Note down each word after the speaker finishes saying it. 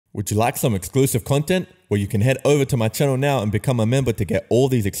Would you like some exclusive content? Well, you can head over to my channel now and become a member to get all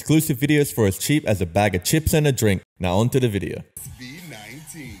these exclusive videos for as cheap as a bag of chips and a drink. Now on to the video.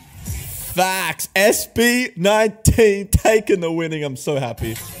 SB19. Facts! SB19 taking the winning. I'm so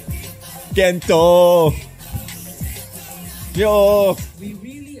happy. Gento! Yo! We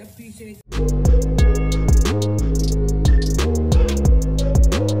really appreciate.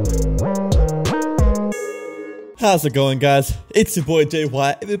 How's it going, guys? It's your boy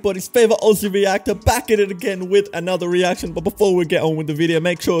Wyatt, everybody's favorite Aussie reactor, back at it again with another reaction. But before we get on with the video,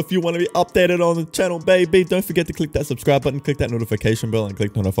 make sure if you want to be updated on the channel, baby, don't forget to click that subscribe button, click that notification bell, and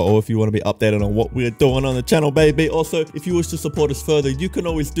click notify all if you want to be updated on what we're doing on the channel, baby. Also, if you wish to support us further, you can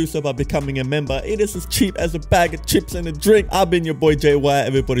always do so by becoming a member. It is as cheap as a bag of chips and a drink. I've been your boy Wyatt,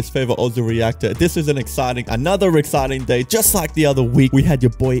 everybody's favorite Aussie reactor. This is another exciting day. Just like the other week, we had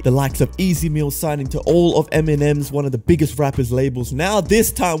your boy, the likes of Easy Meal, signing to all of Eminem's, one of the biggest rappers labels. Now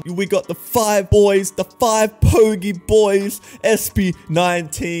this time we got the 5 boys, the 5 Pogi boys,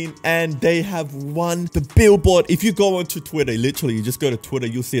 SB19, and they have won the Billboard. If you go onto Twitter, literally you just go to Twitter,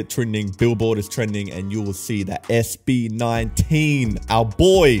 you'll see it trending. Billboard is trending, and you will see that SB19, our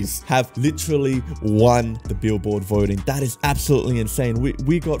boys, have literally won the Billboard voting. That is absolutely insane.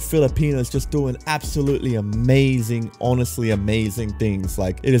 We got Filipinos just doing absolutely amazing, honestly amazing things.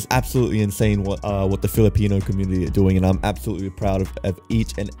 Like, it is absolutely insane what the Filipino community are doing, and I'm absolutely proud of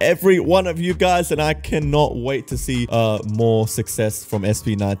each and every one of you guys, and I cannot wait to see more success from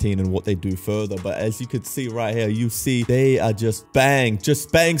SB19 and what they do further. But as you can see right here, you see they are just bang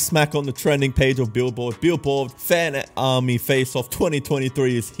smack on the trending page of Billboard Fan Army Face Off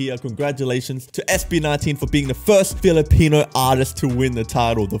 2023 is here. Congratulations to SB19 for being the first Filipino artist to win the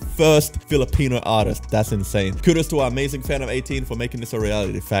title. The first Filipino artist. That's insane. Kudos to our amazing Fan of 18 for making this a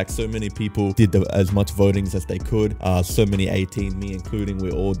reality. In fact, so many people did as much votings as they could. So many 18, me including,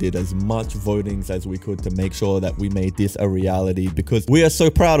 we all did as much votings as we could to make sure that we made this a reality, because we are so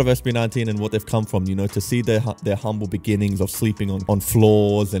proud of SB19 and what they've come from, you know, to see their humble beginnings of sleeping on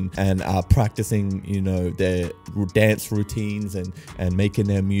floors and practicing, you know, their dance routines and making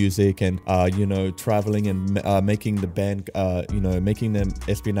their music and, you know, traveling and making the band, you know, making them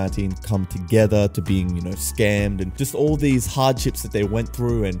SB19 come together to being, you know, scammed, and just all these hardships that they went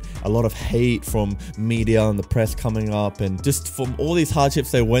through, and a lot of hate from media and the press coming up, and just from all these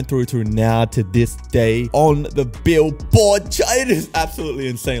hardships they went through to now to this day on the Billboard. It is absolutely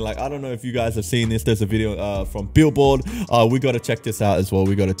insane. Like, I don't know if you guys have seen this. There's a video from Billboard. We got to check this out as well.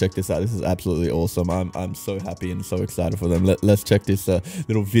 We got to check this out. This is absolutely awesome. I'm so happy and so excited for them. Let's check this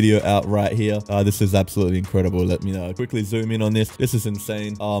little video out right here. This is absolutely incredible. Let me quickly zoom in on this. This is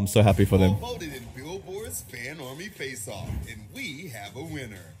insane. I'm so happy for them. Voted in Billboard's Fan Army Face Off, and we have a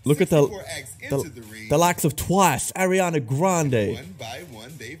winner. Look at the likes of Twice, Ariana Grande, one by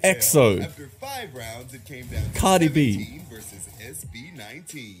one they EXO. After 5 rounds, it came down to Cardi B 17 versus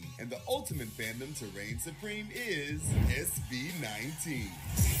SB19, and the ultimate fandom to reign supreme is SB19.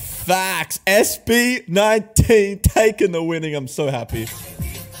 Facts. SB19 taking the winning. I'm so happy.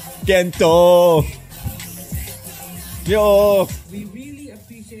 Gento. Yo. We really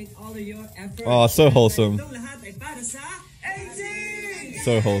appreciate all of your effort. Oh, so wholesome.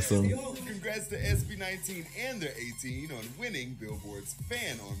 So wholesome. Congrats to SB19 and their 18 on winning Billboard's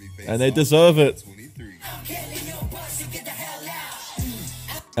Fan Army Face Off. And they deserve it. 23.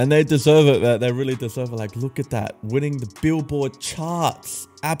 And they deserve it. They really deserve it. Like, look at that. Winning the Billboard charts.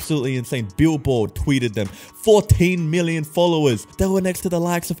 Absolutely insane. Billboard tweeted them. 14 million followers. They were next to the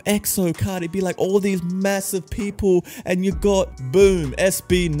likes of EXO, Cardi B, like all these massive people. And you got, boom,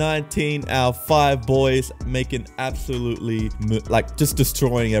 SB19, our 5 boys, making absolutely, like, just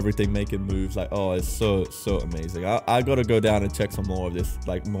destroying everything, making moves. Like, oh, it's so amazing. I got to go down and check some more of this,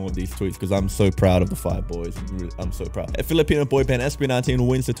 like more of these tweets, because I'm so proud of the 5 boys. I'm so proud. A Filipino boy band SB19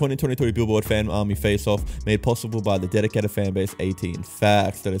 wins the 2023 Billboard Fan Army Face Off, made possible by the dedicated fan base 18.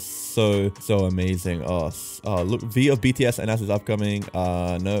 Facts. That is so amazing. Look, V of BTS announces upcoming.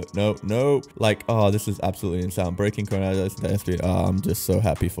 No. Like, oh, this is absolutely insane. Breaking coronavirus. I'm just so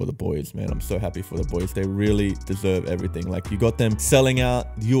happy for the boys, man. I'm so happy for the boys. They really deserve everything. Like, you got them selling out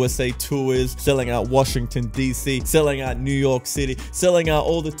USA tours, selling out Washington DC, selling out New York City, selling out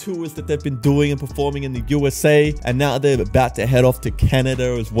all the tours that they've been doing and performing in the USA, and now they're about to head off to Canada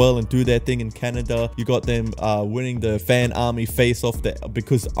there as well and do their thing in Canada. You got them winning the fan army face off there,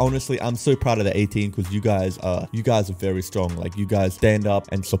 because honestly I'm so proud of the 18, because you guys are very strong. Like, you guys stand up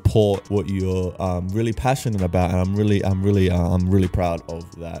and support what you're really passionate about, and I'm really proud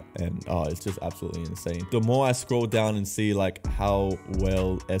of that. And it's just absolutely insane. The more I scroll down and see like how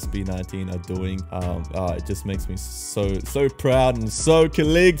well SB19 are doing, it just makes me so proud and so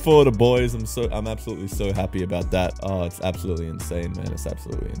kilig for the boys. I'm absolutely so happy about that. It's absolutely insane, man. It's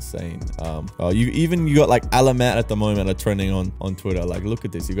absolutely insane. You got like Alamat at the moment are trending on Twitter. Like, look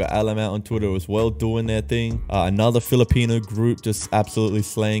at this. You got Alamat on Twitter as well doing their thing. Another Filipino group just absolutely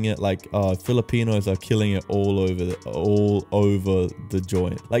slaying it. Like, Filipinos are killing it all over the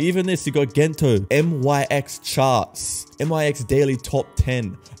joint. Like, even this, you got Gento, MYX charts, MYX daily top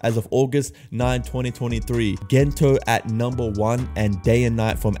 10 as of August 9, 2023. Gento at #1 and Day and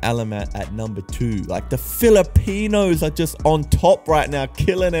Night from Alamat at #2. Like, the Filipinos are just on top right now,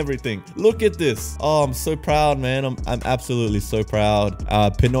 killing everything. Look at this. Oh, I'm so proud, man. I'm absolutely so proud.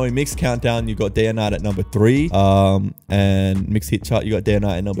 Pinoy Mix Countdown, you got Day and Night at #3. And Mix Hit Chart, you got Day and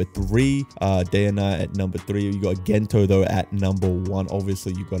Night at #3. Day and Night at #3. You got Gento though at #1.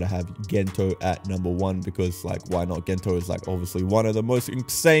 Obviously, you gotta have Gento at #1, because like, why not? Gento is like obviously one of the most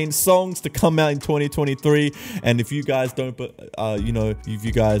insane songs to come out in 2023. And if you guys don't, you know, if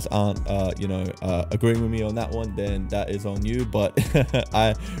you guys aren't, agreeing with me on that one, then that is on you. But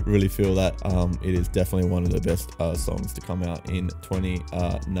I really feel that it is definitely one of the best songs to come out in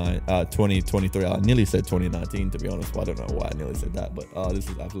 2023. I nearly said 2019, to be honest. But I don't know why I nearly said that, but this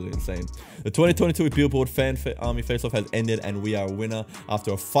is absolutely insane. The 2022 Billboard Fan Army Face-Off has ended, and we are a winner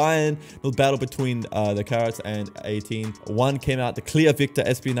after a final battle between the Carrots and 18. One came out the clear victor.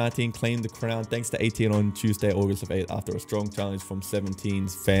 SB19 claimed the crown thanks to 18 on Tuesday, August 8th, after a strong challenge from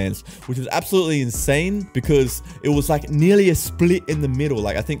 17's fans, which is absolutely insane, because it was like nearly a split in the middle.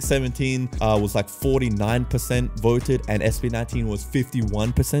 Like, I think 17 was like 49% voted and SB19 was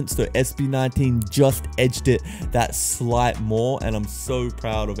 51%. So SB19 just edged it that slight more, and I'm so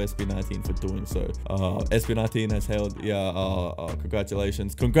proud of SB19 for doing so. SB19 has held,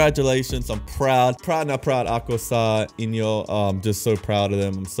 congratulations. I'm proud Akosa Inyo. Just so proud of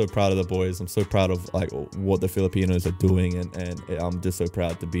them. I'm so proud of the boys. I'm so proud of like what the Filipinos are doing, and I'm just so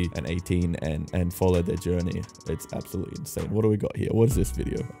proud to be an 18 and follow their journey. It's absolutely insane. What do we got here? What is this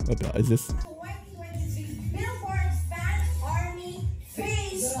video about? Is this 2023 Billboards Fan Army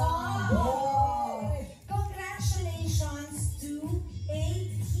Face Off? Congratulations to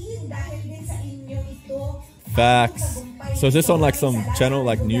 18 dahil din sa inyo ito. facts? So is this on like some channel,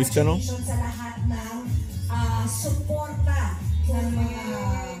 like news channel? Congratulations sa lahat ng suporta ng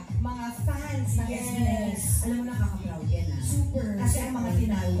mga fans ng SBS. Alam mo, nakaka-proud yan, super. Kasi ang mga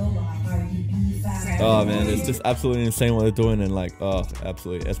tinalo, mga Cardi B fans. Oh man, it's just absolutely insane what they're doing, and like, oh,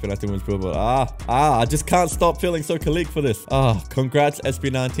 absolutely, SB19 wins Billboard. I just can't stop feeling so colleague for this. Congrats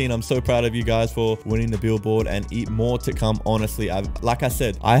SB19. I'm so proud of you guys for winning the Billboard, and more to come. Honestly, like I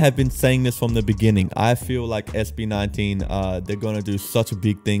said, I have been saying this from the beginning. I feel like SB19, they're gonna do such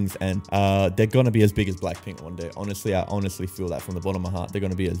big things, and they're gonna be as big as Blackpink one day. Honestly, I honestly feel that from the bottom of my heart. They're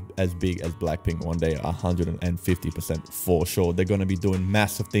gonna be as big as Blackpink one day, 150% for sure. They're gonna be doing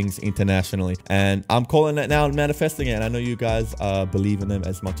massive things internationally, and I'm calling it now and manifesting it. And I know you guys believe in them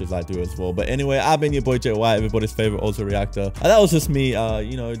as much as I do as well. But anyway, I've been your boy Jay Wyatt, everybody's favorite Aussie reactor. And that was just me,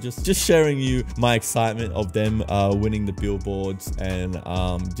 you know, just sharing you my excitement of them winning the Billboards, and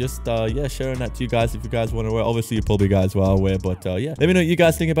yeah, sharing that to you guys. If you guys want to wear, obviously you probably guys are aware, but yeah, let me know what you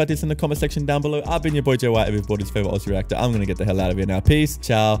guys think about this in the comment section down below. I've been your boy Jay Wyatt, everybody's favorite Aussie reactor. I'm gonna get the hell out of here now. Peace,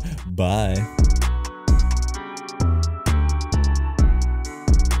 ciao, bye.